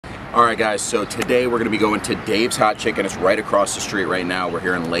Alright guys, so today we're going to be going to Dave's Hot Chicken. It's right across the street right now. We're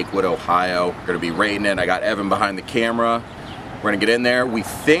here in Lakewood, Ohio. We're going to be rating it. I got Evan behind the camera. We're going to get in there. We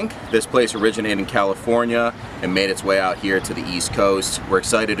think this place originated in California and made its way out here to the East Coast. We're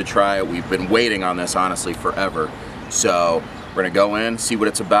excited to try it. We've been waiting on this, honestly, forever. So we're going to go in, see what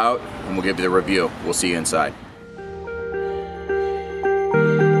it's about, and we'll give you the review. We'll see you inside.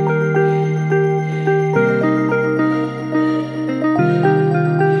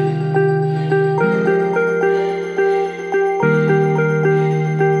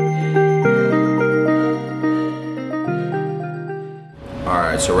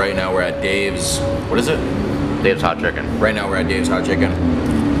 Alright, so right now we're at Dave's, what is it? Dave's Hot Chicken. Right now we're at Dave's Hot Chicken.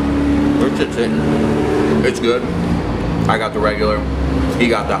 Where's it sitting? It's good. I got the regular, he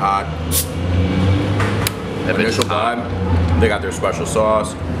got the hot. Initial vibe, they got their special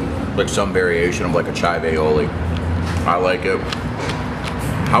sauce, like some variation of like a chive aioli. I like it.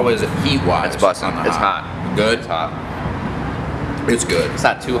 How is it heat-wise? It's busting. It's hot. Good? It's hot. It's good. It's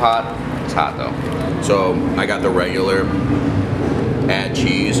not too hot. It's hot though. So, I got the regular. Add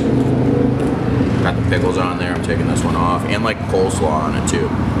cheese. Got the pickles on there. I'm taking this one off. And like coleslaw on it too.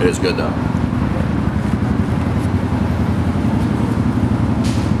 It is good though.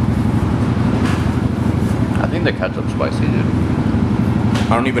 I think the ketchup's spicy, dude. I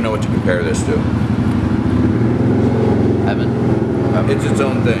don't even know what to compare this to. Evan. It's its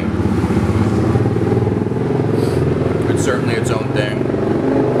own thing. It's certainly its own thing.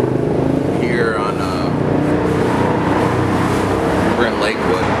 Here on we're in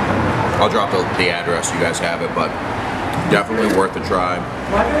Lakewood. I'll drop the address so you guys have it, but definitely worth a try.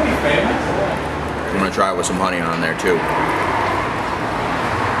 I'm gonna try it with some honey on there too.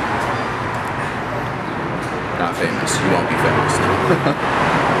 Not famous. You won't be famous. No.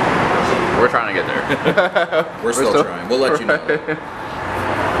 We're trying to get there. We're still trying. We'll let you know.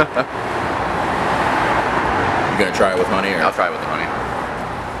 You gonna try it with honey? Or? I'll try it with the honey.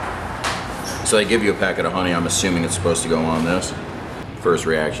 So they give you a packet of honey. I'm assuming it's supposed to go on this. First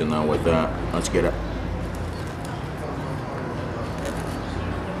reaction though with that. Let's get it.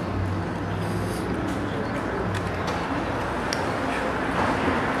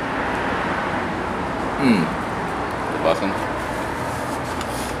 Bussin'?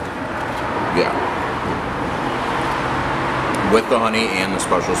 Yeah. With the honey and the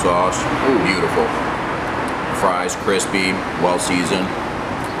special sauce. Ooh, beautiful. Fries crispy, well seasoned.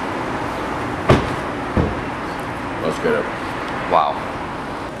 Let's get it. Wow.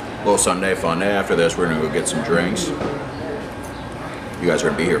 Little Sunday fun day. After this, we're gonna go get some drinks. You guys are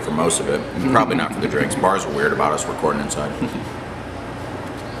gonna be here for most of it. Probably not for the drinks. Bars are weird about us recording inside.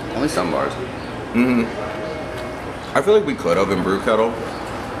 Only some bars. I feel like we could have in Brew Kettle.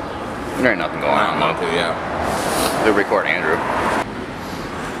 There ain't nothing going on though. Yeah. They're recording Andrew.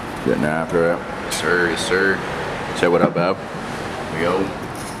 Getting after it. Yes, sir. Yes, sir. Say what up, Bev. We go.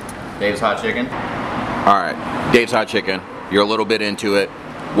 Dave's Hot Chicken. All right, Dave's Hot Chicken. You're a little bit into it.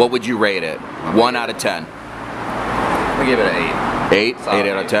 What would you rate it? 1 out of 10. We give it an 8. 8? Solid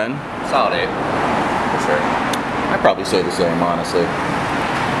 8 out of 10? Solid 8. For sure. I'd probably say the same, honestly.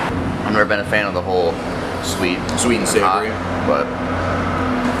 I've never been a fan of the whole sweet and savory, but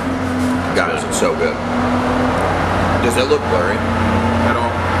guys, it's so good. Does it look blurry at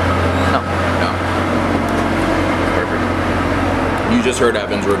all? No. No. Perfect. You just heard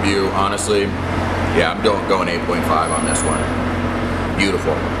Evan's review. Honestly, yeah, I'm going 8.5 on this one.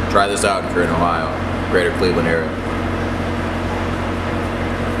 Beautiful. Try this out if you're in Ohio, greater Cleveland area.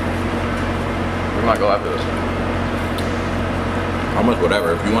 We might go after this. Almost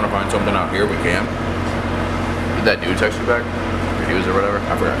whatever. If you want to find something out here, we can. Did that dude text you back? Reviews or whatever?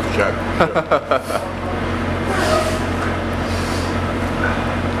 I forgot to check.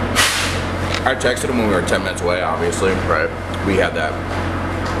 I texted him when we were 10 minutes away, obviously. Right. We had that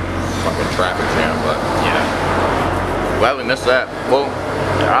fucking traffic jam, but yeah. Well, we missed that. Well,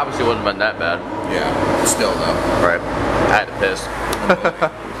 it obviously wasn't been that bad. yeah, still though. Right. I had to piss.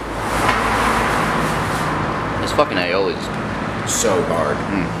 This fucking aioli is So hard.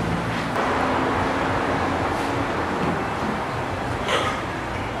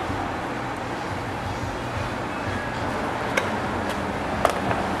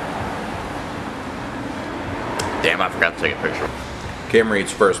 damn, I forgot to take a picture. Camera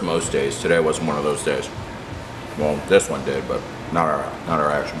eats first most days. Today wasn't one of those days. Well, this one did, but not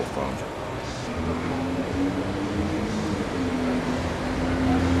our actual phones.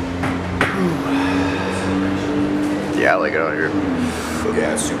 Yeah, I like it out here.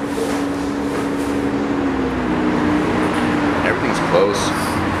 Yeah, it's super cool. Everything's close.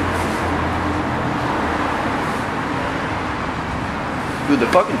 Dude, the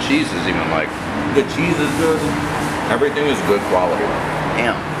fucking cheese is even like... The cheese is good. Everything is good quality.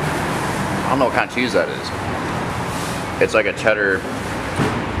 Damn. I don't know what kind of cheese that is. It's like a cheddar...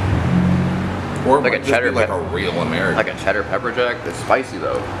 Or like a cheddar, like a real American. Like a cheddar pepper jack. It's spicy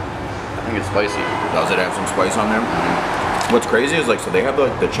though. I think it's spicy. Does it have some spice on there? What's crazy is like, so they have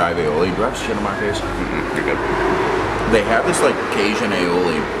like the chive aioli. Do I have shit on my face? You're good. They have this like Cajun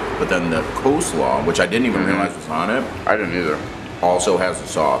aioli, but then the coleslaw, which I didn't even realize was on it. I didn't either. Also has the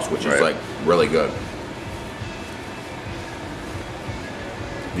sauce, which is like really good.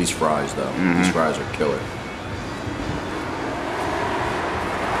 These fries though, these fries are killer.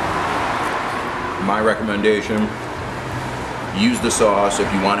 My recommendation, use the sauce.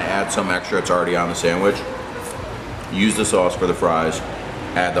 If you want to add some extra, it's already on the sandwich. Use the sauce for the fries,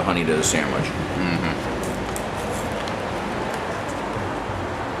 add the honey to the sandwich.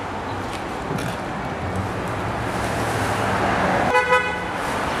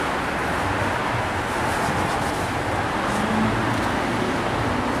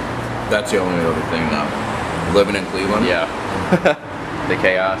 That's the only other thing though. Living in Cleveland. Yeah. The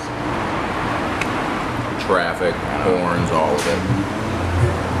chaos. Traffic, horns, all of it.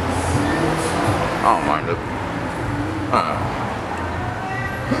 I don't mind it.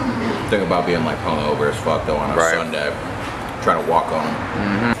 Thing about being like hungover as fuck though on a Sunday, trying to walk home.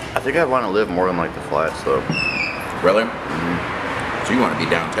 I think I want to live more in like the flats though. Really? So you want to be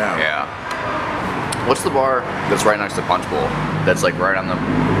downtown? Yeah. What's the bar that's right next to Punch Bowl? That's like right on the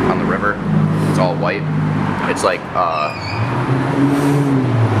river. It's all white. It's like I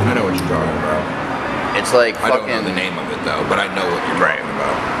know what you're talking about. It's like I don't know the name of it though, but I know what you're talking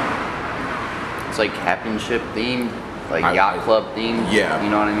about. It's like captainship themed, like yacht club themed. Yeah. You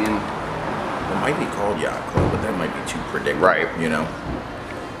know what I mean? It might be called yacht club, but that might be too predictable. Right. You know.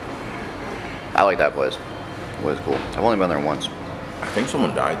 I like that place. It was cool. I've only been there once. I think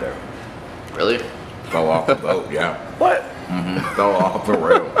someone died there. Really? Fell off the boat. Yeah. What? Fell off the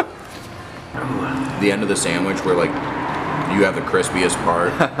rail. The end of the sandwich where like you have the crispiest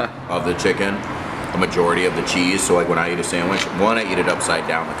part of the chicken, a majority of the cheese. So like when I eat a sandwich, one, I eat it upside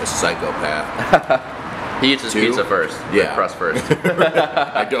down like a psychopath. He eats his pizza first. Yeah. The crust first.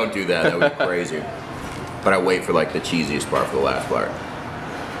 I don't do that. That would be crazy. But I wait for like the cheesiest part for the last part.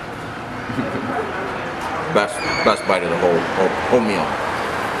 Best bite of the whole meal.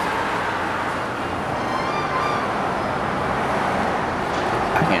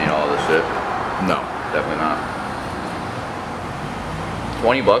 I can't eat all of this shit. No. Definitely not.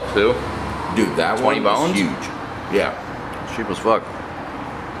 $20 too. Dude, that 20 one bones? was huge. Yeah. Cheap as fuck.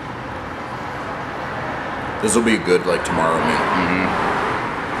 This will be a good like tomorrow meal.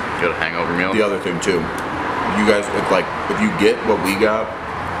 Good hangover meal. The other thing too, you guys, if you get what we got,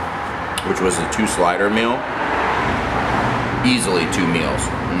 which was a 2 slider meal, easily 2 meals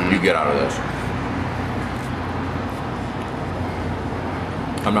you get out of this.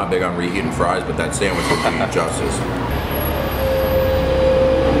 I'm not big on reheating fries, but that sandwich will do you justice.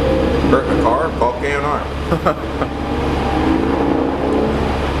 Hurt in the car? Call K&R.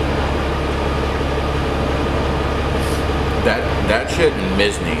 That shit in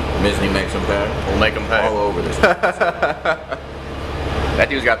Misney makes them pay. We'll make them pay. All over this. That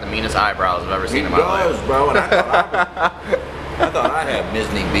dude's got the meanest eyebrows I've ever seen in my life. He does, bro. And I thought I had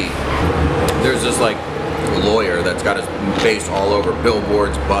Misney beat. There's this like lawyer that's got his face all over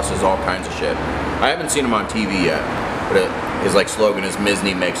billboards, buses, all kinds of shit. I haven't seen him on TV yet, but his like slogan is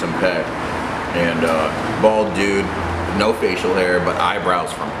 "Misney makes him pay." And bald dude, no facial hair, but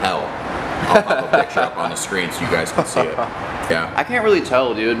eyebrows from hell. I'll have a picture up on the screen so you guys can see it. Yeah. I can't really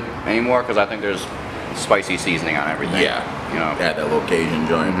tell, dude, anymore because I think there's spicy seasoning on everything. Yeah. You know. Yeah, that little Cajun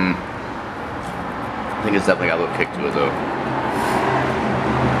joint. I think it's definitely got a little kick to it though.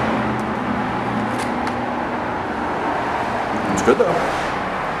 It's good though.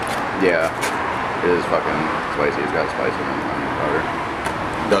 Yeah. It is fucking spicy. It's got spice in it. Onion powder.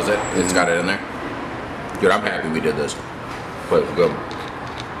 Does it? It's got it in there? Dude, I'm happy we did this. But it's good.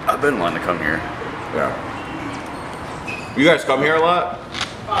 I've been wanting to come here. Yeah. You guys come here a lot?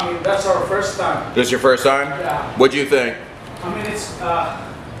 I mean, that's our first time. This your first time? Yeah. What'd you think? I mean, it's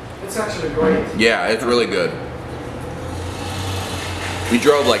actually great. Yeah, it's really good. We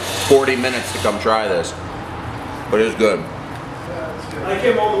drove like 40 minutes to come try this, but it's good. I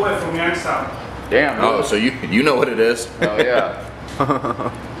came all the way from Youngstown. Damn. Oh, so you know what it is? Oh yeah.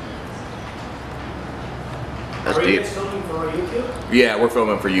 That's Are you deep. guys filming for YouTube? Yeah, we're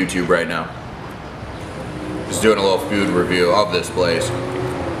filming for YouTube right now. Just doing a little food review of this place.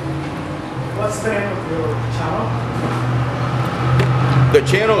 What's the name of your channel? The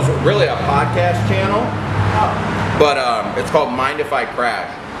channel's really a podcast channel, Oh, But it's called Mind If I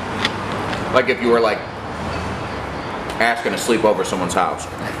Crash. Like if you were like asking to sleep over someone's house.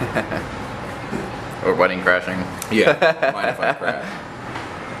 Or wedding crashing. Yeah, Mind If I Crash.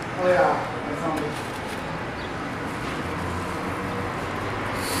 Oh yeah, I found it.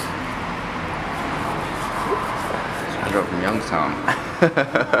 I drove from Youngstown.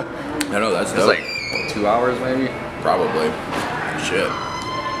 I know, that's It's dope. like 2 hours maybe. Probably. Shit.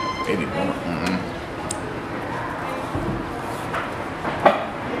 Maybe more.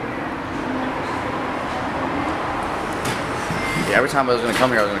 Yeah, every time I was gonna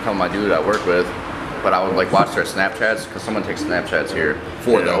come here, I was gonna come with my dude I work with, but I would like watch their Snapchats because someone takes Snapchats here.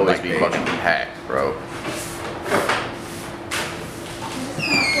 For and the it'd always like be page. fucking packed, bro.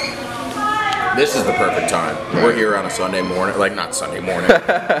 This is the perfect time. We're here on a Sunday morning. Like, not Sunday morning.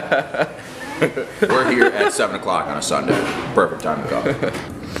 We're here at 7 o'clock on a Sunday. Perfect time to go.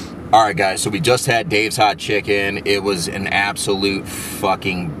 Alright guys, so we just had Dave's Hot Chicken. It was an absolute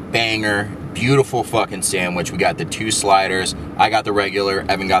fucking banger. Beautiful fucking sandwich. We got the 2 sliders. I got the regular.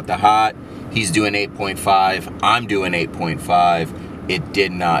 Evan got the hot. He's doing 8.5. I'm doing 8.5. It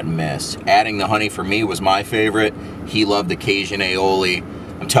did not miss. Adding the honey for me was my favorite. He loved the Cajun aioli.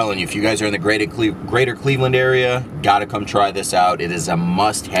 I'm telling you, if you guys are in the greater Cleveland area, gotta come try this out. It is a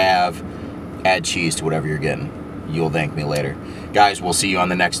must-have. Add cheese to whatever you're getting. You'll thank me later. Guys, we'll see you on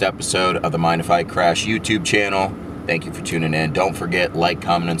the next episode of the Mind If I Crash YouTube channel. Thank you for tuning in. Don't forget, like,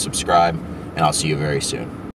 comment, and subscribe, and I'll see you very soon.